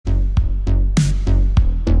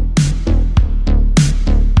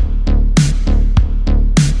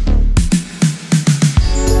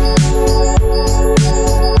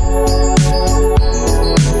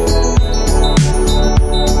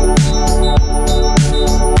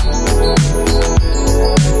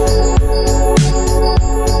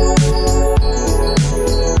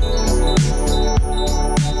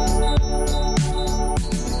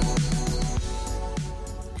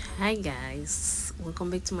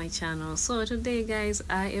to my channel. So today guys,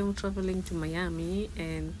 I am traveling to Miami,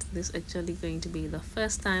 and this is actually going to be the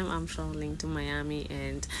first time I'm traveling to Miami.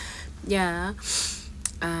 And yeah,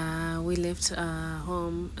 we left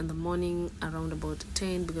home in the morning around about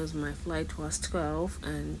 10 because my flight was 12.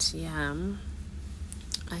 And yeah,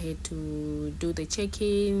 I had to do the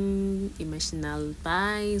check-in, emotional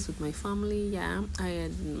buys with my family. Yeah, I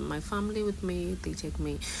had my family with me, they take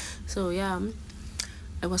me. So yeah,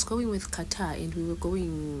 I was going with Qatar, and we were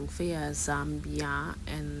going via Zambia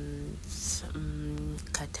and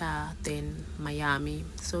Qatar, then Miami.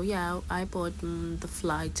 So yeah, I bought the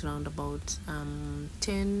flight around about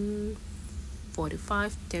 10:45,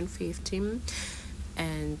 10:15.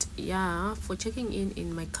 And yeah, for checking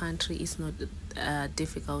in my country is not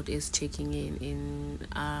difficult as checking in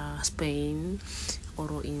Spain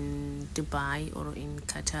or in Dubai or in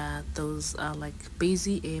Qatar. Those are like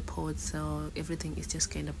busy airports, so everything is just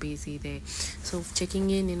kind of busy there. So checking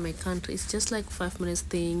in my country is just like 5 minutes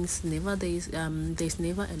things. Never there's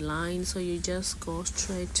never a line, so you just go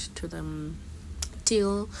straight to them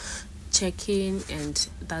till check in, and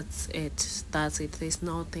that's it. There's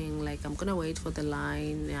nothing like I'm gonna wait for the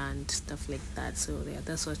line and stuff like that. So yeah,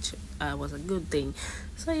 that's what was a good thing.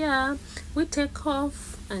 So yeah, we take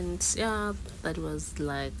off, and yeah, that was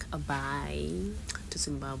like a bye to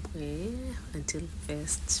Zimbabwe until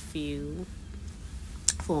first few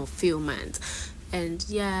for a few months. And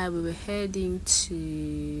yeah, we were heading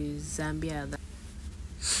to Zambia.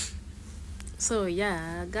 So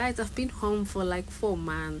yeah guys, I've been home for like 4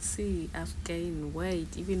 months. See, I've gained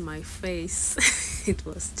weight, even my face. It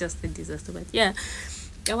was just a disaster. But yeah,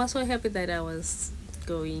 I was so happy that I was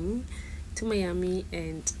going to Miami,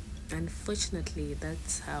 and unfortunately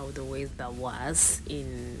that's how the weather was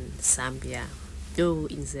in Zambia. Though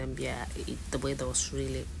in Zambia the weather was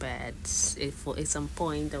really bad. At some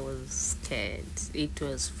point I was scared. It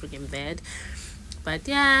was freaking bad, but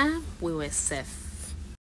yeah, we were safe.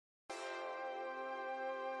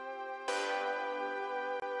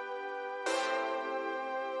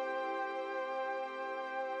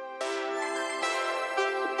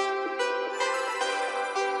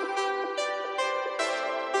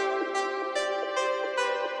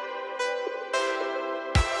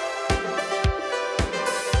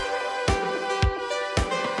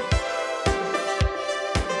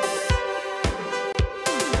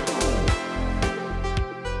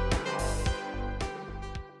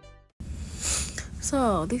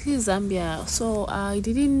 So this is Zambia. So I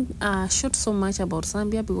didn't shoot so much about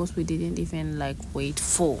Zambia because we didn't even like wait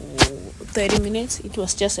for 30 minutes. It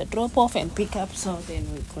was just a drop off and pick up. So then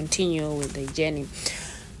we continue with the journey.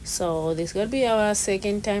 So this is gonna be our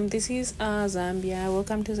second time. This is Zambia.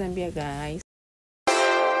 Welcome to Zambia, guys.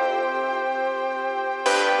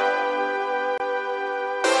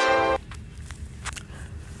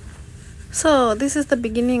 So this is the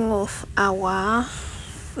beginning of our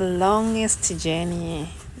longest journey.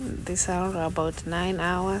 These are about 9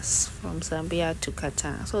 hours from Zambia to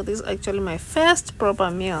Qatar. So this is actually my first proper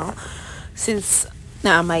meal since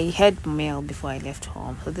I had meal before I left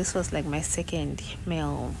home. So this was like my second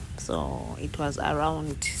meal. So it was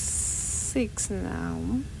around 6 now,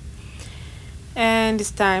 and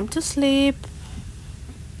it's time to sleep.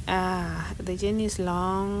 The journey is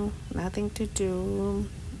long, nothing to do.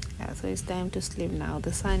 So it's time to sleep now.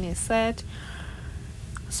 The sun is set.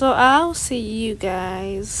 So I'll see you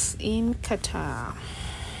guys in Qatar.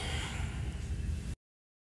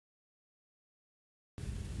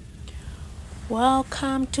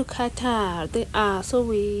 Welcome to Qatar. So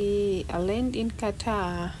we land in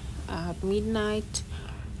Qatar at midnight,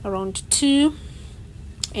 around 2,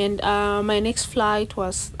 and my next flight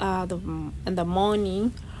was in the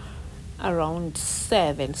morning around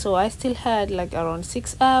 7. So I still had like around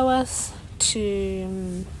 6 hours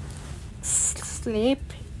to sleep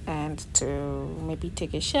and to maybe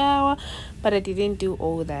take a shower, but I didn't do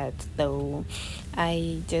all that though.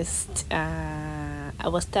 I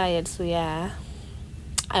was tired, so yeah,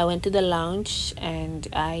 I went to the lounge, and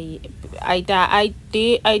I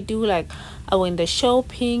went the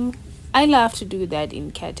shopping. I love to do that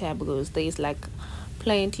in Qatar because there's like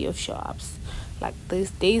plenty of shops, like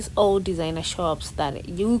these old designer shops that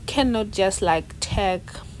you cannot just like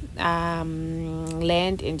take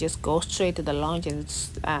land and just go straight to the lounge and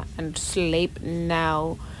sleep.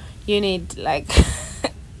 Now you need like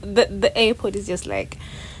the airport is just like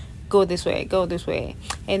go this way.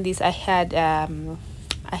 And this I had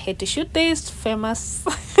to shoot this famous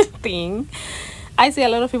thing. I see a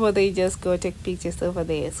lot of people, they just go take pictures over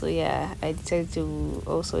there. So yeah, I decided to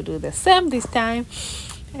also do the same this time.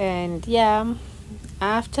 And yeah,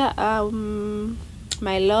 after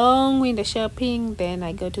my long window shopping, then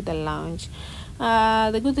I go to the lounge.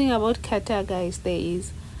 The good thing about Qatar, guys, there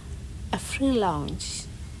is a free lounge.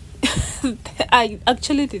 I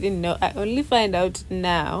actually didn't know. I only find out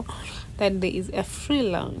now that there is a free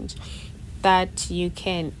lounge that you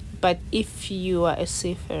can, but if you are a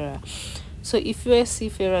seafarer. So if you're a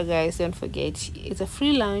seafarer, guys, don't forget it's a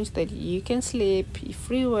free lounge that you can sleep,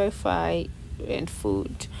 free Wi-Fi and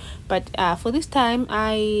food. But for this time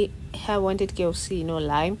I have wanted KFC, no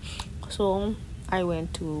lie, so I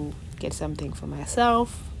went to get something for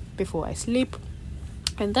myself before I sleep,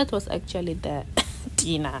 and that was actually the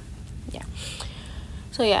dinner. Yeah,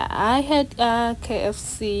 so yeah, I had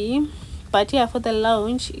KFC. But yeah, for the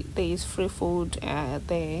lounge there is free food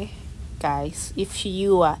there, guys, if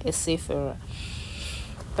you are a seafarer.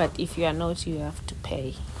 But if you are not, you have to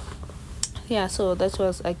pay. Yeah, so that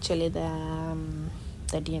was actually the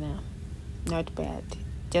dinner. Not bad.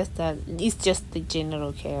 Just that it's just the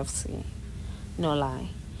general KFC, no lie.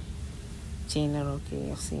 General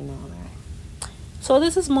KFC, no lie. So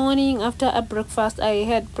this is morning after a breakfast. I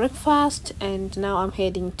had breakfast and now I'm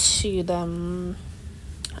heading to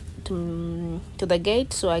the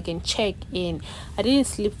gate so I can check in. I didn't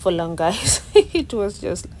sleep for long, guys. It was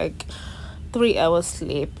just like 3 hours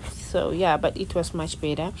sleep. So yeah, but it was much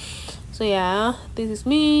better. So yeah, this is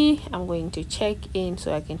me. I'm going to check in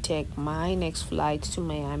so I can take my next flight to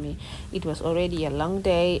Miami. It was already a long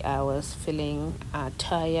day. I was feeling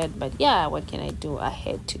tired, but yeah, what can I do? I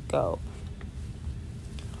had to go.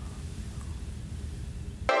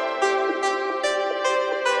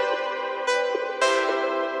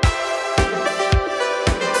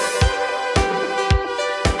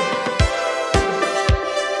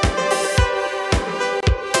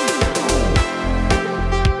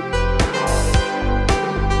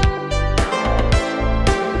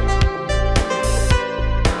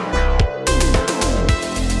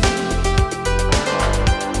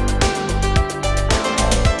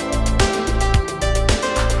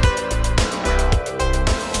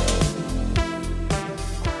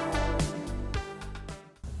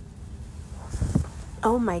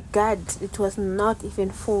 Oh my god, it was not even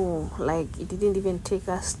full. Like, it didn't even take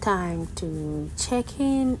us time to check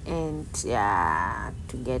in and yeah,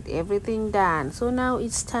 to get everything done. So now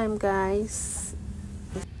it's time, guys.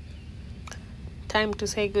 Time to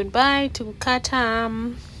say goodbye to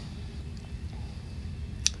Qatar.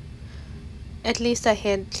 At least I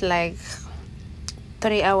had like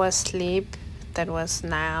 3 hours sleep. That was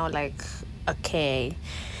now like okay,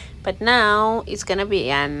 but now it's gonna be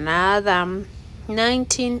another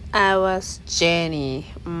 19 hours journey.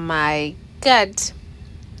 My god,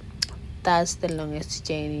 that's the longest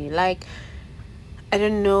journey. Like, I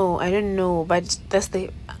don't know, but that's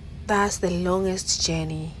the longest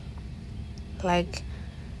journey. Like,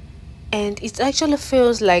 and it actually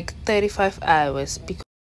feels like 35 hours because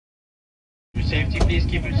safety, please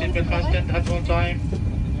keep your seatbelt fastened at all time,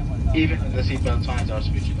 even when the seatbelt signs are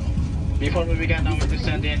switched off. Before we begin our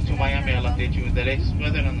descent into Miami, I'll update you with the latest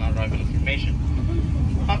weather and arrival information.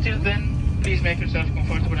 Until then, please make yourself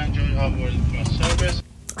comfortable and enjoy our world service.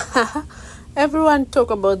 everyone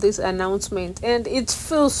talk about this announcement and it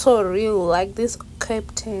feels so real, like these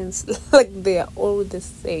captains like they are all the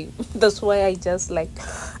same. That's why I just like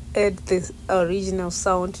add this original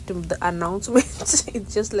sound to the announcement.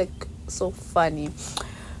 It's just like so funny.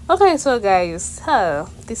 Okay, so guys,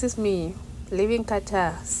 this is me leaving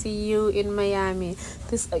Qatar. See you in Miami.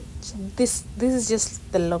 This is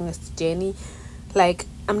just the longest journey. Like,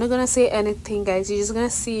 I'm not gonna say anything, guys. You're just gonna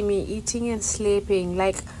see me eating and sleeping.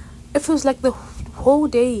 Like, it feels like the whole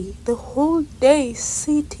day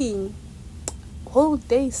sitting,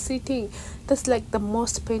 that's like the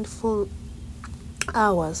most painful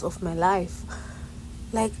hours of my life.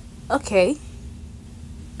 Like, okay,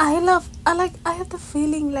 I have the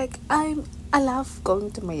feeling like I love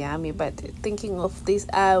going to Miami, but thinking of these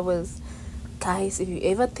hours, guys, if you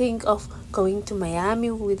ever think of going to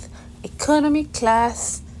Miami with economy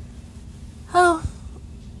class, oh,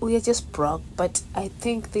 we are just broke. But I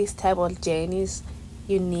think these type of journeys,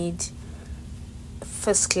 you need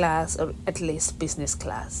first class or at least business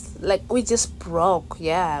class. Like, we just broke.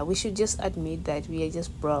 Yeah, we should just admit that we are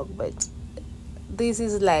just broke. But this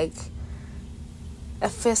is like a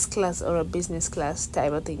first class or a business class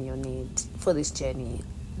type of thing you need for this journey.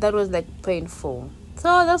 That was like painful.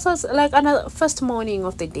 So that was like another first morning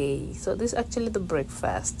of the day. So this is actually the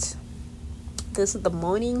breakfast. This is the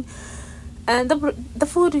morning, and the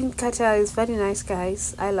food in Qatar is very nice,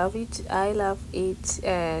 guys. I love it,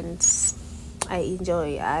 and I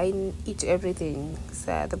eat everything.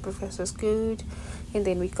 So the breakfast was good, and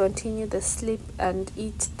then we continue the sleep and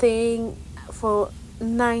eat thing for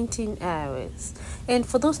 19 hours, and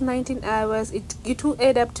for those 19 hours it will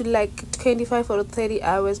add up to like 25 or 30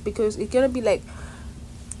 hours, because it's gonna be like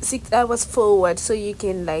 6 hours forward, so you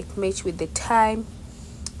can like match with the time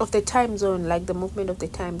of the time zone, like the movement of the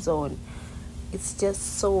time zone. It's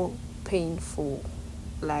just so painful,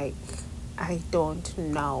 like I don't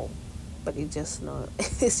know, but it just no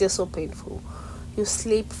it's just so painful. You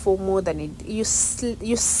sleep for more than you sit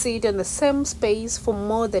in the same space for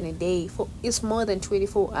more than a day, for it's more than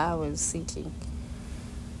 24 hours sitting.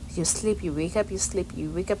 You sleep, you wake up, you sleep, you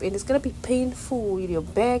wake up, and it's gonna be painful in your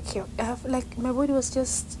back, your like my body was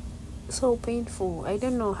just so painful. I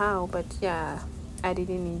don't know how, but yeah, I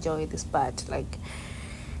didn't enjoy this part. Like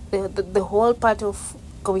the whole part of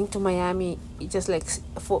going to Miami, it just like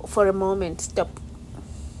for a moment stop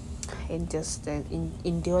and just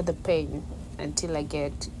endure the pain until I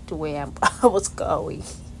get to where I was going.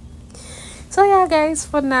 So yeah guys,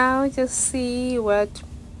 for now, just see what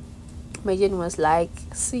my journey was like.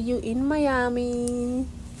 See you in Miami.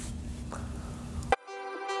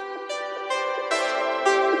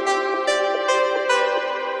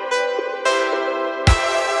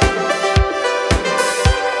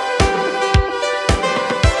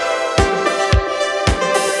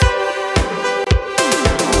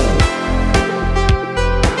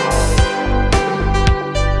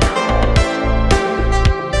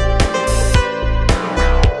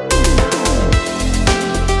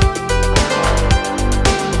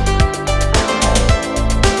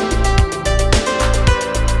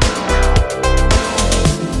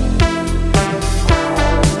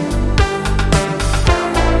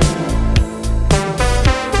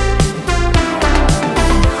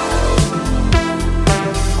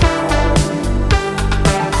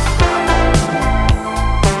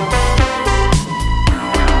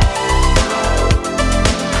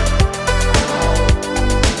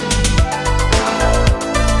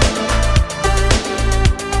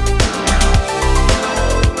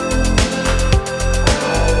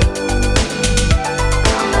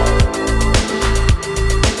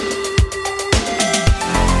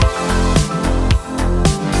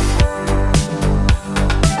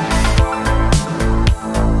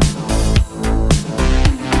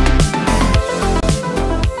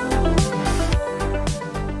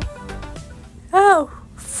 Oh,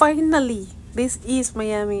 finally, this is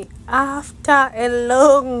Miami after a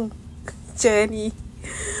long journey,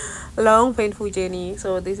 long painful journey.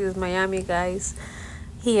 So this is Miami, guys.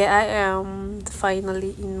 Here I am,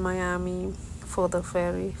 finally in Miami for the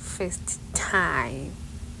very first time.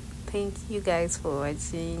 Thank you guys for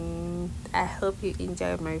watching. I hope you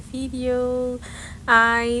enjoyed my video.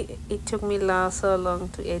 It took me so long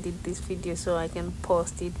to edit this video so I can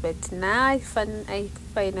post it, but now I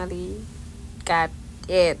finally got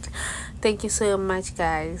it. Thank you so much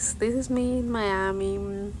guys. This is me in Miami.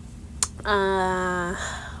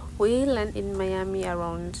 We land in Miami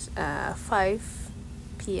around 5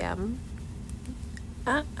 p.m.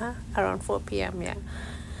 Around 4 p.m. yeah,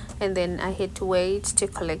 and then I had to wait to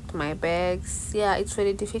collect my bags. Yeah, it's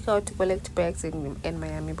very difficult to collect bags in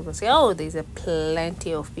Miami because there's a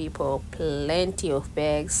plenty of people, plenty of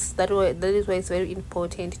bags. That is why it's very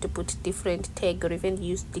important to put different tag or even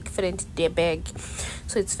use different bag,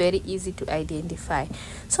 so it's very easy to identify.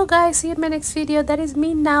 So guys, see you in my next video. That is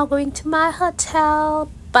me now going to my hotel.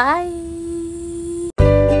 Bye.